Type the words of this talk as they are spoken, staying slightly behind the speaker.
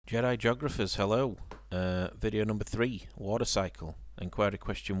Jedi Geographers, hello. Video number 3, water cycle, inquiry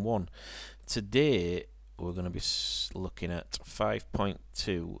question 1. Today we're going to be looking at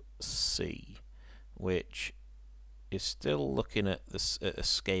 5.2c, which is still looking at this at a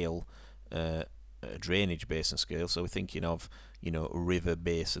scale, a drainage basin scale. So we're thinking of, river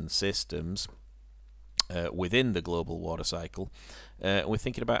basin systems within the global water cycle. We're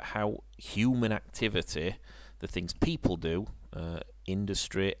thinking about how human activity, the things people do,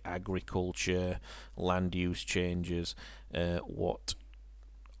 industry, agriculture, land use changes, what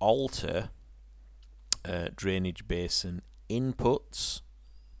alter drainage basin inputs,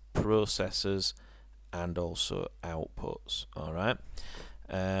 processes, and also outputs. Alright,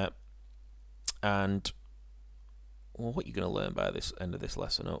 and what you're going to learn by this end of this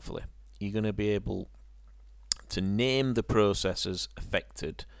lesson, hopefully, you're going to be able to name the processes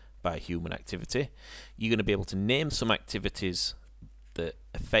affected by human activity. You're going to be able to name some activities that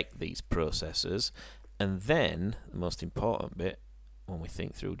affect these processes, and then the most important bit when we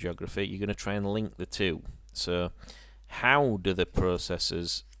think through geography, you're going to try and link the two. So how are the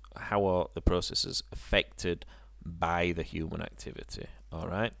processes affected by the human activity?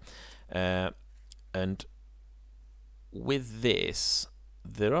 Alright, and with this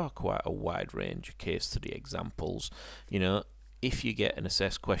there are quite a wide range of case study examples. If you get an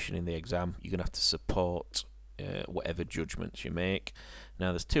assessed question in the exam, you're going to have to support whatever judgments you make.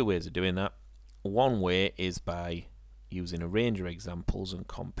 Now there's two ways of doing that. One way is by using a range of examples and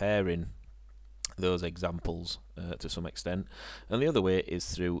comparing those examples to some extent, and the other way is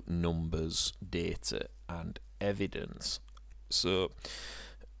through numbers, data and evidence. So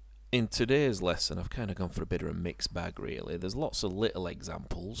in today's lesson I've kind of gone for a bit of a mixed bag really. There's lots of little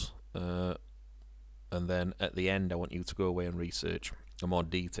examples, and then at the end I want you to go away and research a more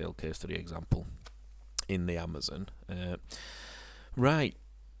detailed case study example in the Amazon. Right,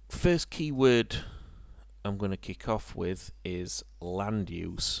 first keyword I'm going to kick off with is land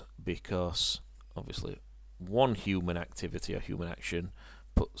use, because obviously one human activity or human action,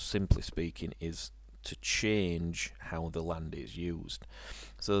 put simply speaking, is to change how the land is used.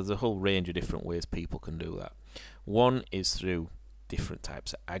 So there's a whole range of different ways people can do that. One is through different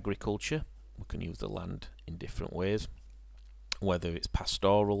types of agriculture. We can use the land in different ways, whether it's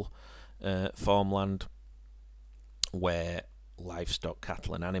pastoral farmland, where livestock,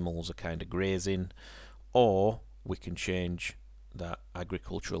 cattle and animals are kind of grazing, or we can change that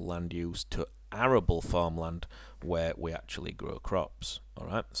agricultural land use to arable farmland where we actually grow crops.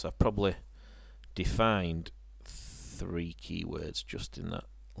 Alright, so I've probably defined 3 keywords just in that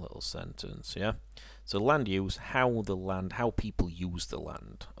little sentence. Yeah, so land use, how people use the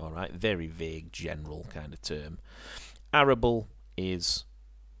land. Alright, very vague, general kind of term. Arable is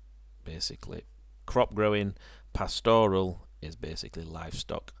basically crop growing. Pastoral is basically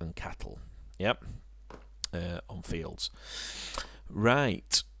livestock and cattle. Yep, on fields.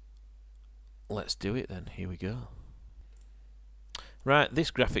 Right, let's do it then. Here we go. Right, this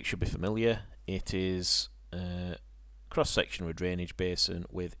graphic should be familiar. It is a cross-section of a drainage basin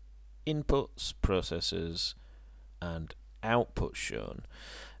with inputs, processes and outputs shown.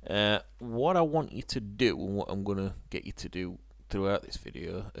 What I want you to do, and what I'm going to get you to do throughout this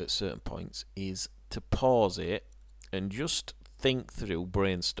video at certain points, is to pause it and just think through,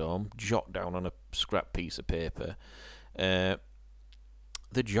 brainstorm, jot down on a scrap piece of paper the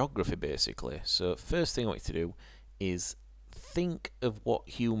geography basically. So first thing I want you to do is think of what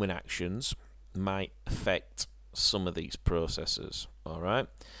human actions might affect some of these processes. Alright,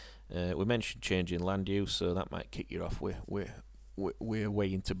 we mentioned changing land use, so that might kick you off. We're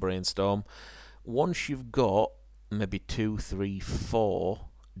waiting to brainstorm. Once you've got maybe 2, 3, 4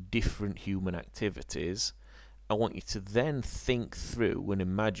 different human activities, I want you to then think through and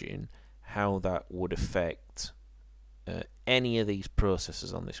imagine how that would affect any of these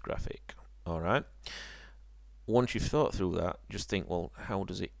processes on this graphic. Alright, once you've thought through that, just think, well, how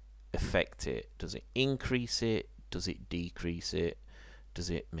does it affect it? Does it increase it? Does it decrease it? Does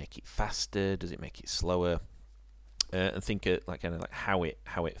it make it faster? Does it make it slower? And think of kind of like how it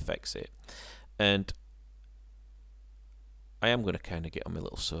affects it. And I am going to kind of get on my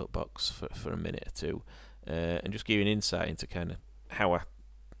little soapbox for a minute or two, and just give you an insight into kind of how I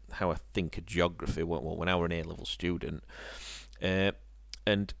think of geography when I were an A-level student.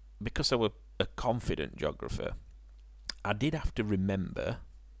 And because I was a confident geographer, I did have to remember,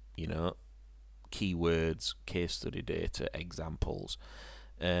 keywords, case study data, examples.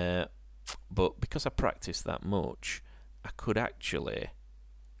 But because I practiced that much, I could actually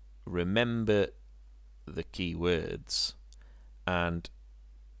remember the keywords, and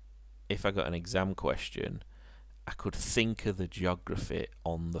if I got an exam question, I could think of the geography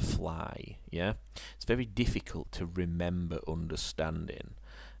on the fly. Yeah, it's very difficult to remember understanding.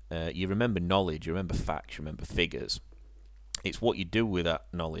 You remember knowledge, you remember facts, you remember figures. It's what you do with that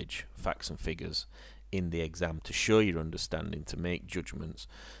knowledge, facts and figures in the exam to show your understanding, to make judgments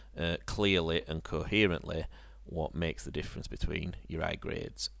clearly and coherently, what makes the difference between your high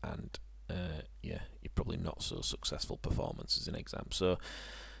grades and your probably not so successful performances in exams. So,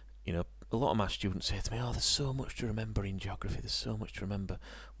 you know, a lot of my students say to me, oh, there's so much to remember in geography, there's so much to remember.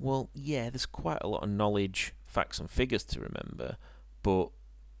 Well, yeah, there's quite a lot of knowledge, facts and figures to remember, but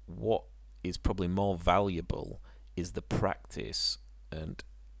what is probably more valuable is the practice and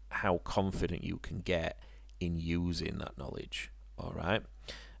how confident you can get in using that knowledge. All right,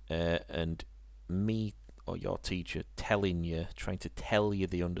 and me or your teacher telling you, trying to tell you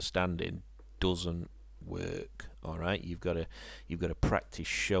the understanding doesn't work. All right, you've got to practice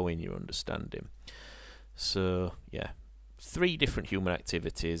showing your understanding. So yeah, 3 different human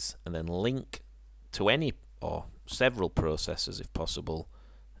activities, and then link to any or several processes if possible.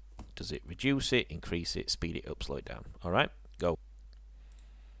 Does it reduce it, increase it, speed it up, slow it down? All right, go.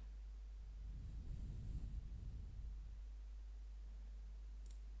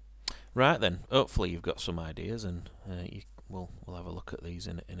 Right then, hopefully you've got some ideas, and we'll have a look at these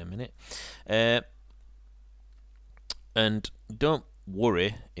in a minute. And don't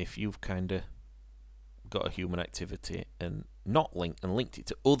worry if you've kind of got a human activity and not linked it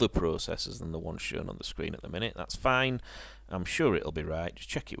to other processes than the one shown on the screen at the minute. That's fine. I'm sure it'll be right. Just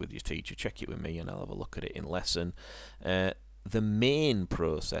check it with your teacher, check it with me, and I'll have a look at it in lesson. The main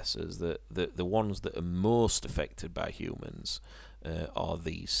processes, the ones that are most affected by humans, are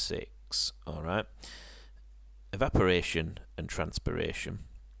these 6. All right. Evaporation and transpiration,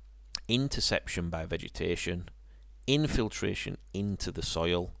 interception by vegetation, infiltration into the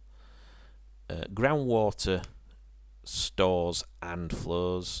soil, groundwater stores and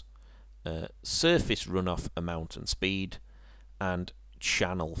flows, surface runoff amount and speed, and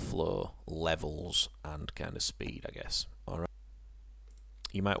channel flow levels and kind of speed, I guess. All right.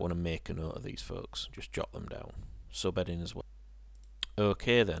 You might want to make a note of these, folks. Just jot them down. Subheading as well.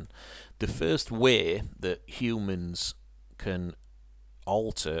 Okay then, the first way that humans can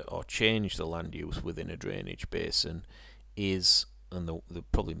alter or change the land use within a drainage basin is, and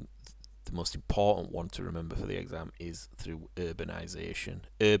probably the most important one to remember for the exam, is through urbanisation,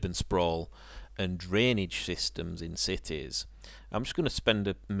 urban sprawl, and drainage systems in cities. I'm just going to spend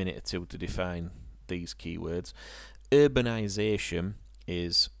a minute or two to define these keywords. Urbanisation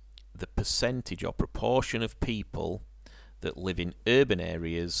is the percentage or proportion of people that live in urban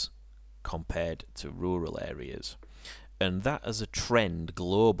areas compared to rural areas, and that as a trend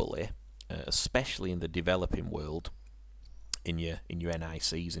globally, especially in the developing world, in your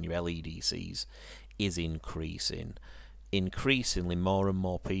NICs and your LEDCs, is increasing. Increasingly, more and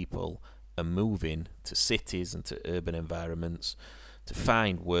more people are moving to cities and to urban environments to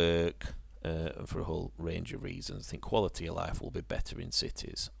find work, and for a whole range of reasons. I think quality of life will be better in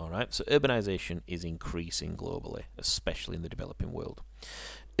cities. All right, so urbanisation is increasing globally, especially in the developing world.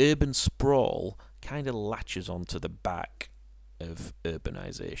 Urban sprawl kind of latches onto the back of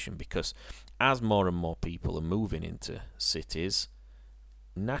urbanisation, because as more and more people are moving into cities,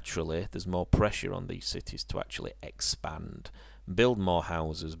 naturally there's more pressure on these cities to actually expand, build more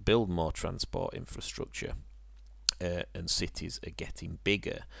houses, build more transport infrastructure, and cities are getting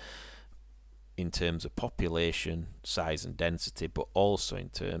bigger in terms of population, size and density, but also in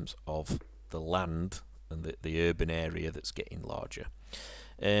terms of the land and the urban area that's getting larger.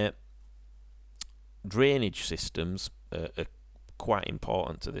 Drainage systems are quite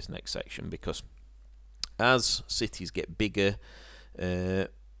important to this next section, because as cities get bigger,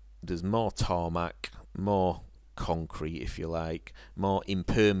 there's more tarmac, more concrete, if you like, more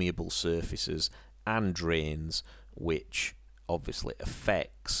impermeable surfaces and drains, which obviously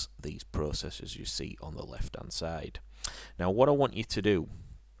affects these processes you see on the left hand side. Now what I want you to do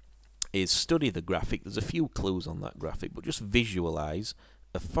is study the graphic. There's a few clues on that graphic, but just visualize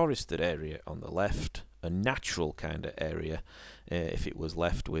a forested area on the left, a natural kind of area if it was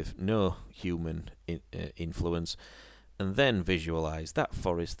left with no human influence, and then visualize that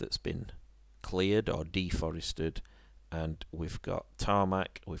forest that's been cleared or deforested, and we've got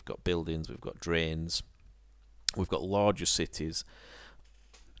tarmac, we've got buildings, we've got drains, we've got larger cities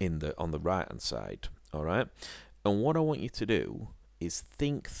on the right hand side. All right, and what I want you to do is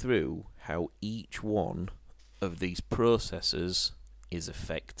think through how each one of these processes is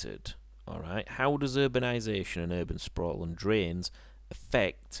affected. All right, how does urbanisation and urban sprawl and drains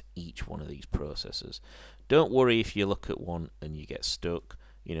affect each one of these processes? Don't worry if you look at one and you get stuck.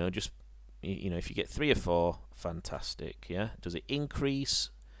 You know, just you know, if you get 3 or 4, fantastic. Yeah. Does it increase?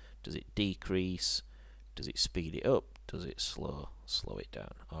 Does it decrease? Does it speed it up? Does it slow it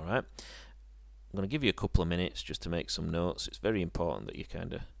down? All right. I'm going to give you a couple of minutes just to make some notes. It's very important that you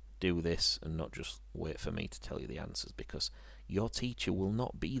kind of do this and not just wait for me to tell you the answers, because your teacher will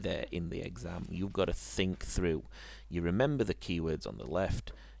not be there in the exam. You've got to think through. You remember the keywords on the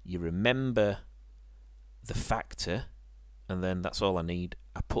left, you remember the factor, and then that's all I need.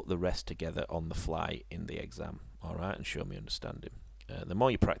 I put the rest together on the fly in the exam, all right, and show me understanding. The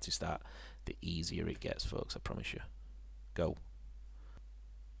more you practice that, the easier it gets, folks, I promise you. Go.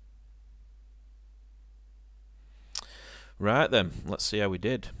 Right then, let's see how we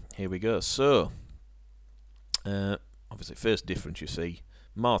did. Here we go. So, obviously, first difference you see,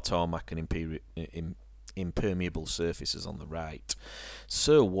 more tarmac and impermeable surfaces on the right.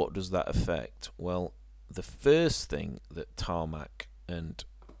 So, what does that affect? Well, the first thing that tarmac and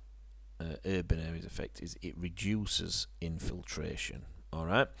urban areas affect is it reduces infiltration. All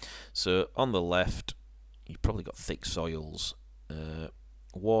right. So, on the left, you've probably got thick soils.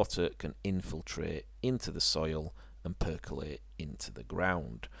 Water can infiltrate into the soil and percolate into the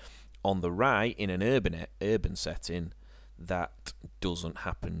ground. On the right, in an urban setting, that doesn't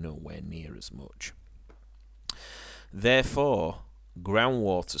happen nowhere near as much. Therefore,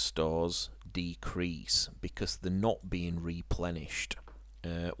 groundwater stores decrease because they're not being replenished.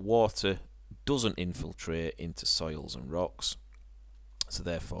 Water doesn't infiltrate into soils and rocks, so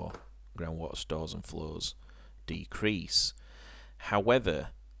therefore groundwater stores and flows decrease. However,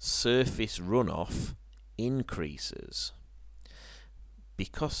 surface runoff increases.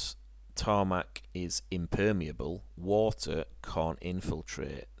 Because tarmac is impermeable, water can't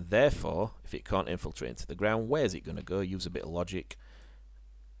infiltrate. Therefore, if it can't infiltrate into the ground, where's it going to go? Use a bit of logic.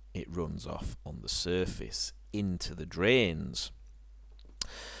 It runs off on the surface into the drains.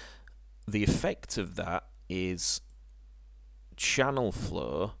 The effect of that is channel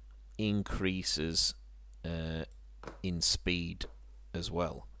flow increases in speed as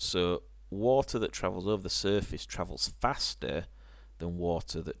well. So water that travels over the surface travels faster than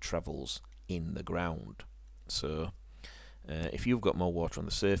water that travels in the ground. So if you've got more water on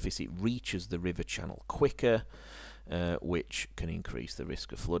the surface, it reaches the river channel quicker, which can increase the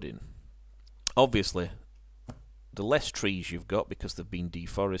risk of flooding. Obviously, the less trees you've got because they've been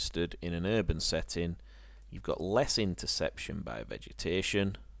deforested in an urban setting, you've got less interception by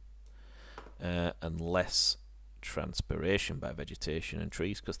vegetation and less transpiration by vegetation and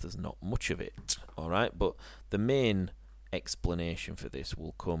trees because there's not much of it. Alright, but the main explanation for this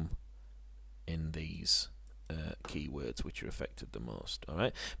will come in these keywords which are affected the most.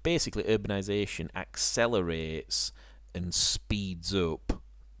 Alright, basically urbanization accelerates and speeds up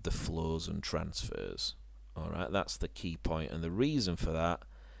the flows and transfers. Alright, that's the key point, and the reason for that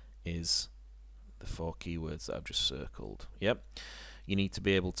is the 4 keywords that I've just circled. Yep, you need to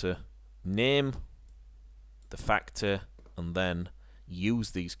be able to name the factor and then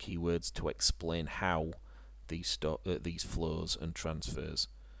use these keywords to explain how these flows and transfers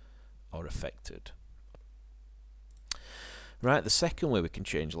are affected. Right, the second way we can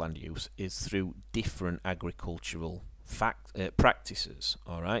change land use is through different agricultural practices.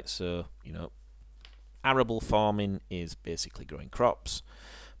 Alright, so, you know, arable farming is basically growing crops.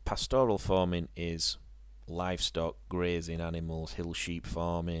 Pastoral farming is livestock, grazing animals, hill sheep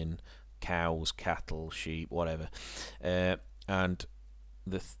farming, cows, cattle, sheep, whatever. And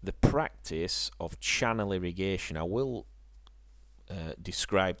the practice of channel irrigation, I will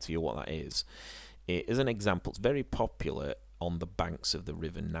describe to you what that is. It is an example. It's very popular on the banks of the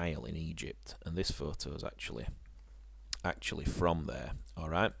River Nile in Egypt, and this photo is actually from there. All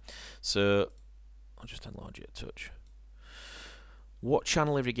right, so I'll just enlarge it a touch. What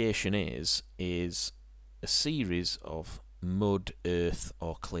channel irrigation is a series of mud, earth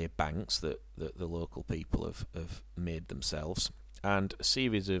or clay banks that the local people have made themselves, and a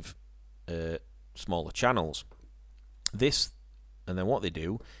series of smaller channels. And then what they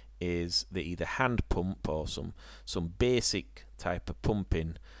do is they either hand pump or some basic type of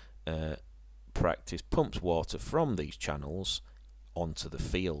pumping practice pumps water from these channels onto the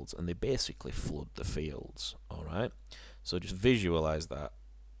fields, and they basically flood the fields. Alright, so just visualize that.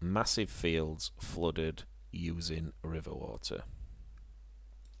 Massive fields flooded using river water.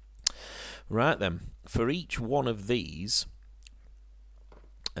 Right then, for each one of these,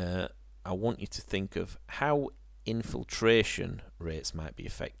 I want you to think of how infiltration rates might be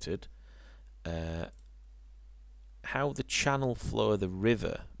affected, how the channel flow of the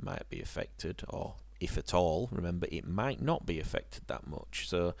river might be affected, or if at all. Remember, it might not be affected that much.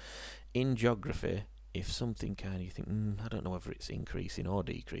 So in geography, if something kind of you think, I don't know whether it's increasing or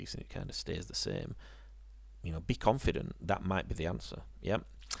decreasing, it kind of stays the same, you know, be confident that might be the answer. Yep.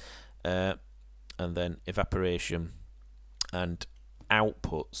 And then evaporation and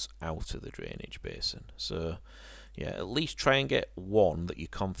outputs out of the drainage basin. So yeah, at least try and get one that you're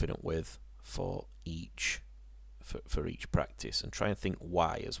confident with for each for each practice, and try and think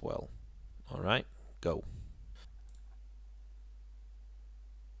why as well. All right, go.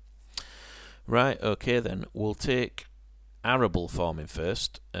 Right, okay then, we'll take arable farming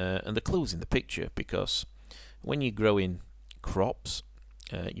first, and the clue's in the picture, because when you're growing crops,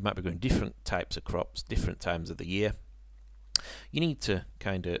 you might be growing different types of crops, different times of the year. You need to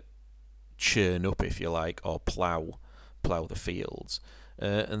kind of churn up, if you like, or plough the fields,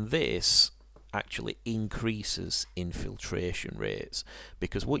 and this actually increases infiltration rates,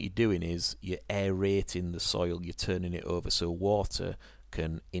 because what you're doing is you're aerating the soil, you're turning it over so water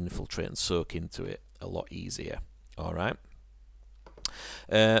can infiltrate and soak into it a lot easier. All right,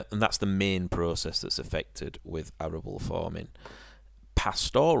 and that's the main process that's affected with arable farming.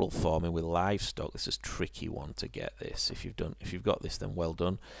 Pastoral farming with livestock, this is a tricky one to get this. If you've got this, then well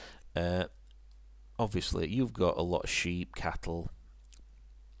done. Obviously you've got a lot of sheep, cattle,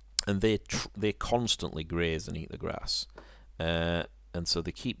 and they constantly graze and eat the grass, and so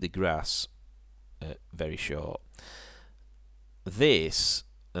they keep the grass very short. This,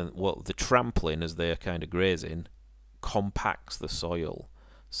 and the trampling as they're kind of grazing, compacts the soil,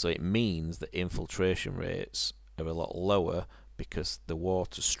 so it means that infiltration rates are a lot lower, because the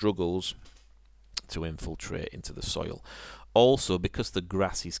water struggles to infiltrate into the soil. Also, because the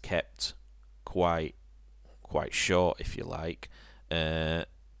grass is kept quite short, if you like, yeah,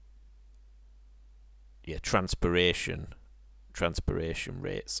 transpiration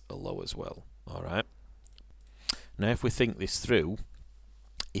rates are low as well. All right. Now, if we think this through,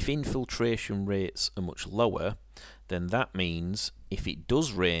 if infiltration rates are much lower, then that means if it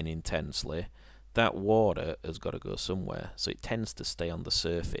does rain intensely, that water has got to go somewhere, so it tends to stay on the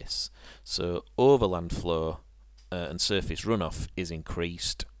surface. So overland flow and surface runoff is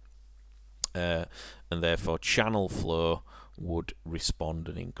increased, and therefore channel flow would respond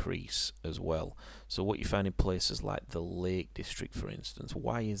and increase as well. So what you find in places like the Lake District, for instance,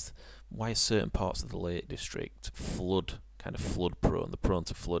 why are certain parts of the Lake District flood prone, they're prone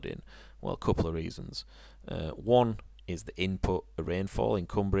to flooding? Well, a couple of reasons. One is the input of rainfall in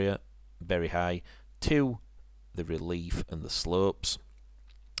Cumbria, very high. Two, the relief and the slopes.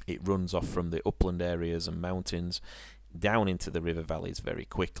 It runs off from the upland areas and mountains down into the river valleys very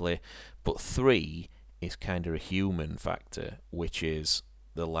quickly. But three is kind of a human factor, which is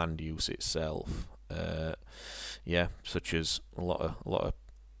the land use itself. Yeah, such as a lot of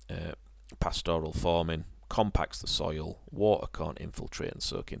pastoral farming compacts the soil, water can't infiltrate and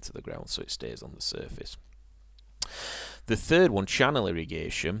soak into the ground, so it stays on the surface. The third one, channel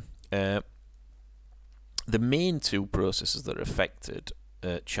irrigation. The main two processes that are affected,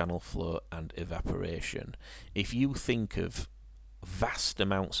 channel flow and evaporation. If you think of vast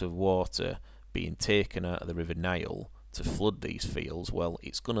amounts of water being taken out of the River Nile to flood these fields, well,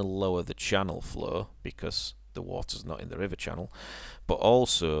 it's going to lower the channel flow because the water's not in the river channel. But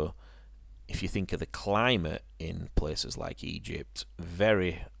also, if you think of the climate in places like Egypt,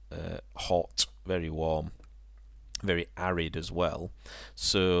 very hot, very warm, very arid as well,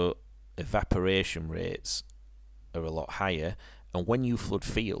 so evaporation rates are a lot higher, and when you flood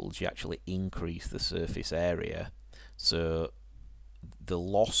fields you actually increase the surface area, so the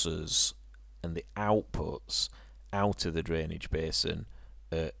losses and the outputs out of the drainage basin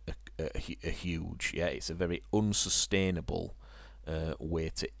are huge. Yeah, it's a very unsustainable way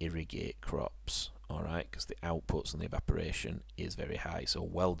to irrigate crops, all right, because the outputs and the evaporation is very high. So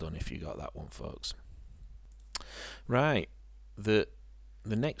well done if you got that one, folks. Right, the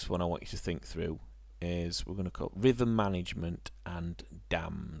next one I want you to think through is we're going to call river management and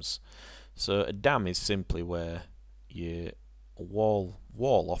dams. So a dam is simply where you wall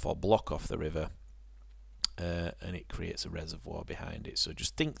off or block off the river, and it creates a reservoir behind it. So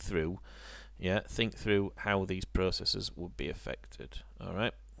just think through how these processes would be affected. All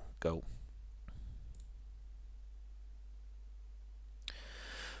right, go.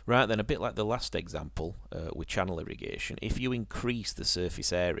 Right then, a bit like the last example with channel irrigation, if you increase the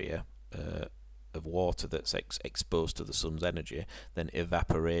surface area of water that's exposed to the sun's energy, then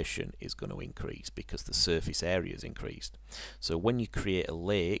evaporation is going to increase because the surface area is increased. So when you create a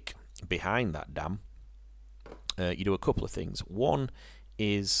lake behind that dam, you do a couple of things. One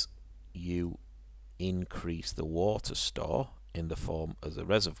is you increase the water store in the form of a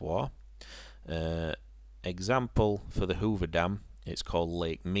reservoir. Example for the Hoover Dam, it's called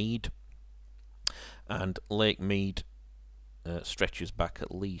Lake Mead, and Lake Mead stretches back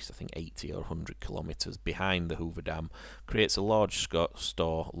at least, I think, 80 or 100 kilometres behind the Hoover Dam, creates a large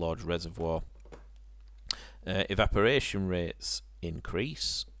large reservoir. Evaporation rates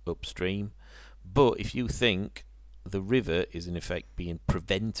increase upstream, but if you think the river is in effect being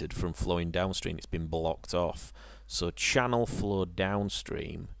prevented from flowing downstream, it's been blocked off, so channel flow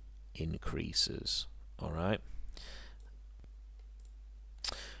downstream increases. Alright,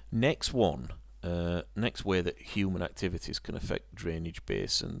 next way that human activities can affect drainage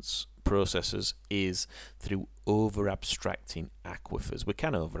basins processes is through over-abstracting aquifers. We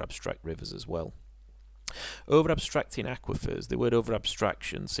can over-abstract rivers as well. Over-abstracting aquifers, the word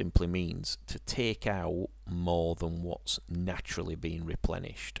over-abstraction simply means to take out more than what's naturally being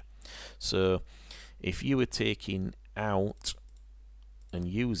replenished. So if you were taking out and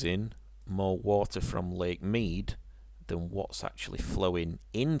using more water from Lake Mead than what's actually flowing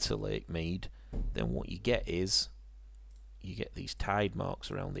into Lake Mead, then what you get is you get these tide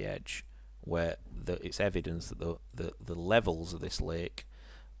marks around the edge where it's evidence that the levels of this lake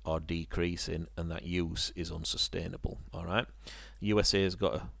are decreasing and that use is unsustainable. Alright, USA has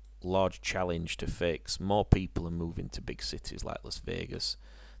got a large challenge to fix. More people are moving to big cities like Las Vegas.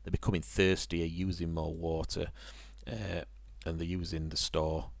 They're becoming thirstier, using more water, and they're using the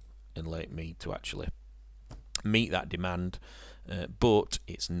store in Lake Mead to actually meet that demand, but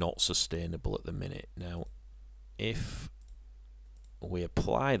it's not sustainable at the minute. Now, if we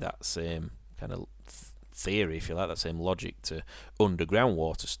apply that same kind of theory, if you like, that same logic to underground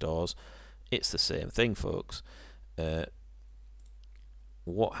water stores, it's the same thing, folks.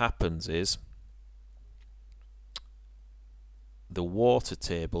 What happens is the water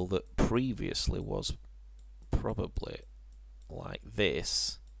table that previously was probably like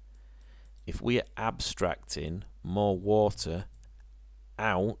this, if we are abstracting more water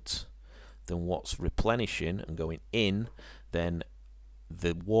out than what's replenishing and going in, then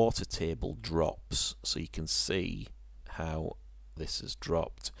the water table drops. So you can see how this has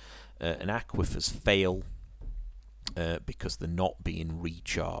dropped. And aquifers fail because they're not being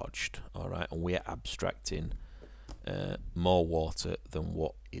recharged. Alright, and we're abstracting more water than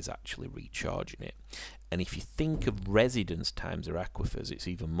what is actually recharging it. And if you think of residence times of aquifers, it's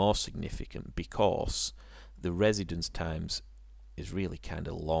even more significant because the residence times is really kind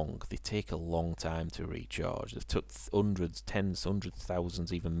of long. They take a long time to recharge. They've took hundreds, tens, hundreds,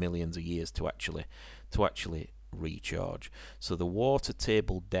 thousands, even millions of years to actually recharge. So the water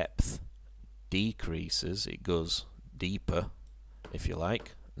table depth decreases. It goes deeper, if you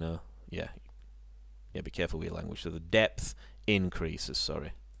like. Yeah, be careful with your language. So the depth increases,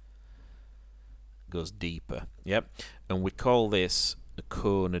 sorry. Goes deeper. Yep. And we call this a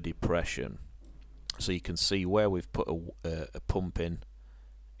cone of depression. So you can see where we've put a pump in,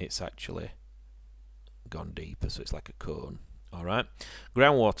 it's actually gone deeper, so it's like a cone. Alright,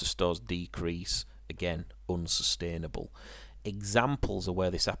 groundwater stores decrease, again, unsustainable. Examples of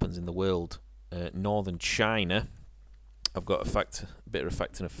where this happens in the world: northern China. I've got a bit of a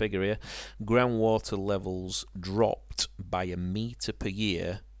fact and a figure here. Groundwater levels dropped by 1 metre per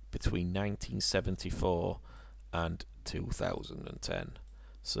year between 1974 and 2010.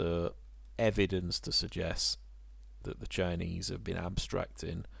 So evidence to suggest that the Chinese have been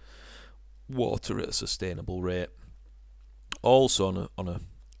abstracting water at a sustainable rate. Also on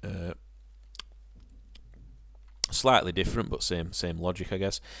a slightly different but same logic, I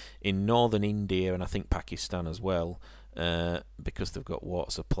guess, in northern India and I think Pakistan as well, because they've got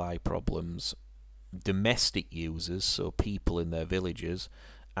water supply problems, domestic users, so people in their villages,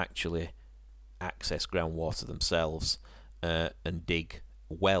 actually access groundwater themselves and dig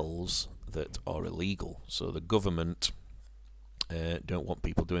wells that are illegal. So the government don't want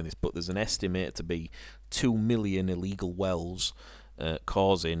people doing this, but there's an estimate to be 2 million illegal wells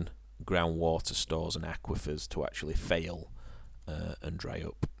causing groundwater stores and aquifers to actually fail and dry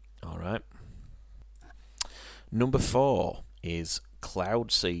up. Alright. Number 4 is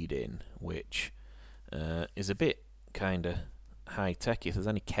cloud seeding, which is a bit kind of high-tech. If there's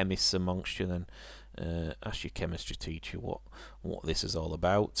any chemists amongst you, then ask your chemistry teacher what this is all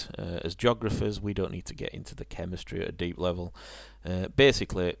about. As geographers, we don't need to get into the chemistry at a deep level.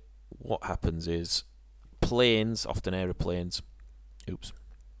 Basically, what happens is planes, often aeroplanes,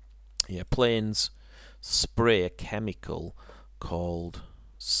 planes spray a chemical called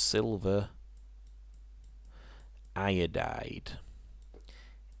silver iodide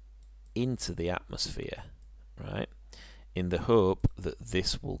into the atmosphere, right, in the hope that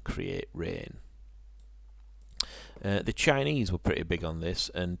this will create rain. The Chinese were pretty big on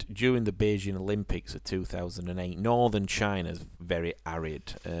this, and during the Beijing Olympics of 2008, northern China is very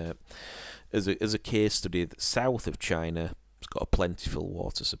arid. as a case study, the south of China has got a plentiful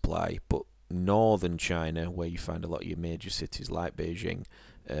water supply, but northern China, where you find a lot of your major cities like Beijing,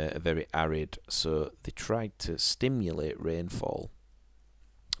 are very arid. So they tried to stimulate rainfall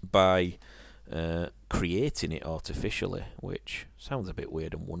by creating it artificially, which sounds a bit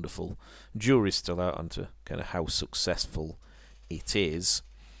weird and wonderful. Jury's still out onto kind of how successful it is.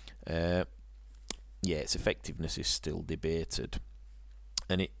 Its effectiveness is still debated,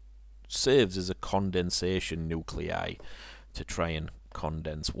 and it serves as a condensation nuclei to try and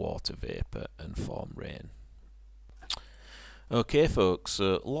condense water vapour and form rain. Okay, folks,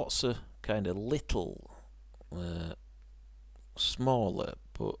 so lots of kind of little, smaller,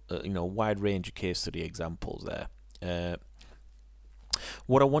 but wide range of case study examples there.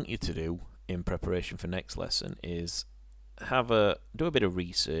 What I want you to do in preparation for next lesson is do a bit of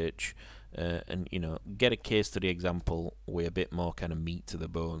research, and get a case study example with a bit more kind of meat to the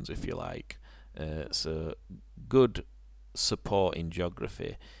bones, if you like. So good support in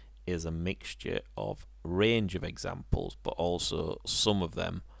geography is a mixture of range of examples, but also some of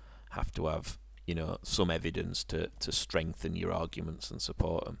them have to have some evidence to strengthen your arguments and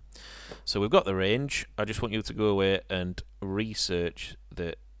support them. So we've got the range. I just want you to go away and research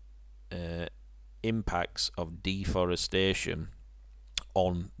the impacts of deforestation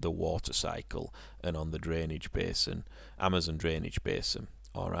on the water cycle and on the drainage basin, Amazon drainage basin.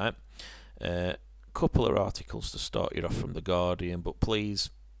 Alright, couple of articles to start you off from The Guardian, but please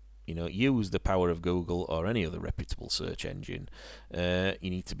use the power of Google or any other reputable search engine. You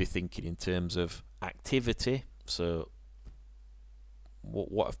need to be thinking in terms of activity. So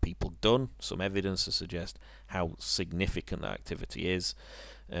what have people done? Some evidence to suggest how significant that activity is.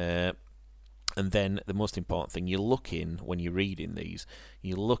 And then the most important thing, you're looking, when you're reading these,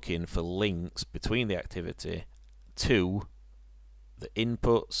 you're looking for links between the activity to the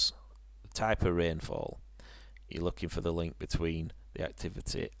inputs, the type of rainfall. You're looking for the link between the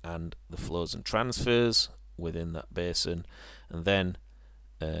activity and the flows and transfers within that basin. And then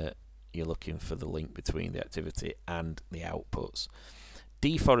you're looking for the link between the activity and the outputs.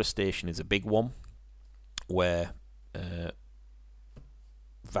 Deforestation is a big one, where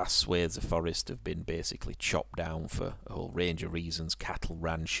vast swathes of forest have been basically chopped down for a whole range of reasons: cattle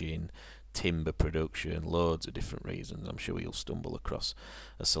ranching, timber production, loads of different reasons. I'm sure you'll stumble across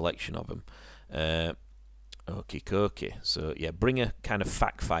a selection of them. Okie dokie. So yeah, bring a kind of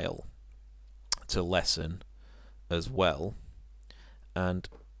fact file to lesson as well. And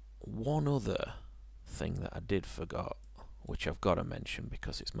one other thing that I did forget, which I've got to mention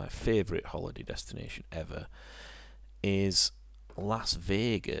because it's my favourite holiday destination ever, is Las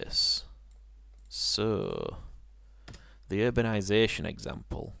Vegas. So the urbanization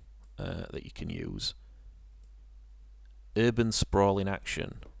example that you can use: urban sprawl in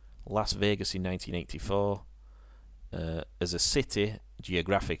action. Las Vegas in 1984, as a city,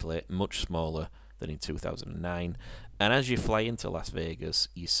 geographically much smaller than in 2009. And as you fly into Las Vegas,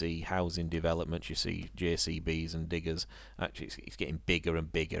 you see housing development, you see JCBs and diggers. Actually, it's getting bigger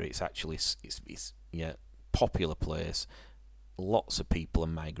and bigger. It's actually popular place. Lots of people are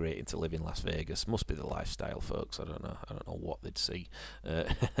migrating to live in Las Vegas. Must be the lifestyle, folks. I don't know what they'd see.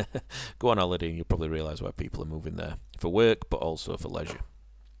 Go on holiday and you'll probably realise why people are moving there for work, but also for leisure.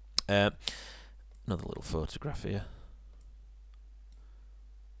 Another little photograph here.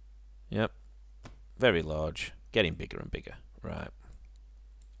 Yep, very large, getting bigger and bigger. Right.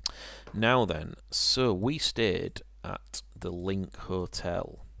 Now then, so we stayed at the Link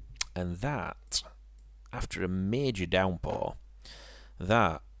Hotel, and that, after a major downpour,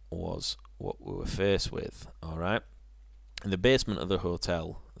 that was what we were faced with. Alright, in the basement of the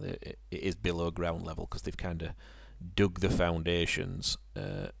hotel, it is below ground level because they've kind of dug the foundations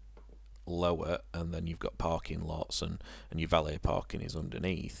lower, and then you've got parking lots, and your valet parking is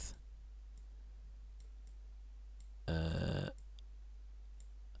underneath.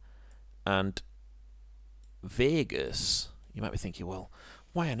 And Vegas, you might be thinking, well,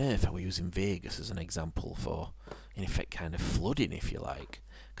 why on earth are we using Vegas as an example for, in effect, kind of flooding, if you like?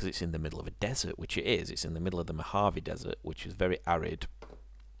 Because it's in the middle of a desert, which it is. It's in the middle of the Mojave Desert, which is very arid.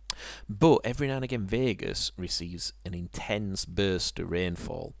 But every now and again, Vegas receives an intense burst of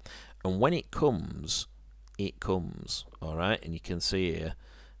rainfall. And when it comes, alright? And you can see here,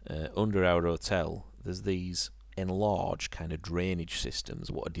 under our hotel, there's these enlarged kind of drainage systems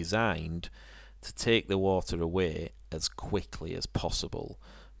what are designed to take the water away as quickly as possible,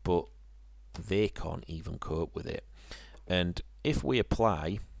 but they can't even cope with it. And if we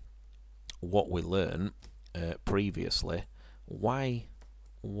apply what we learned previously, why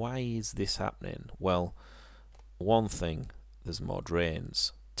is this happening? Well, one thing, there's more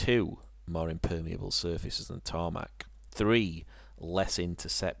drains. Two, more impermeable surfaces than tarmac. 3, less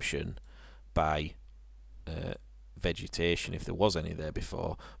interception by vegetation if there was any there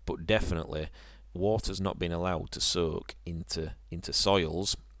before, but definitely water's not been allowed to soak into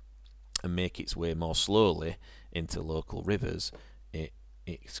soils and make its way more slowly into local rivers.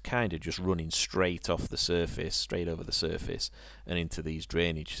 It's kind of just running straight off the surface, straight over the surface, and into these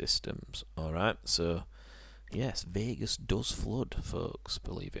drainage systems. Alright, so yes, Vegas does flood, folks,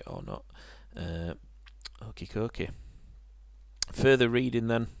 believe it or not. Okie dokie. Further reading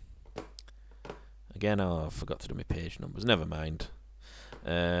then. Again, I forgot to do my page numbers, never mind.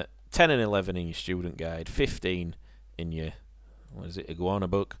 10 and 11 in your student guide, 15 in your, what is it, iguana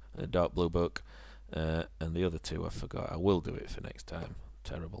book, a dark blue book, and the other 2 I forgot. I will do it for next time.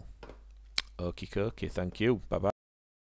 Terrible. Okie dokie, thank you, bye bye.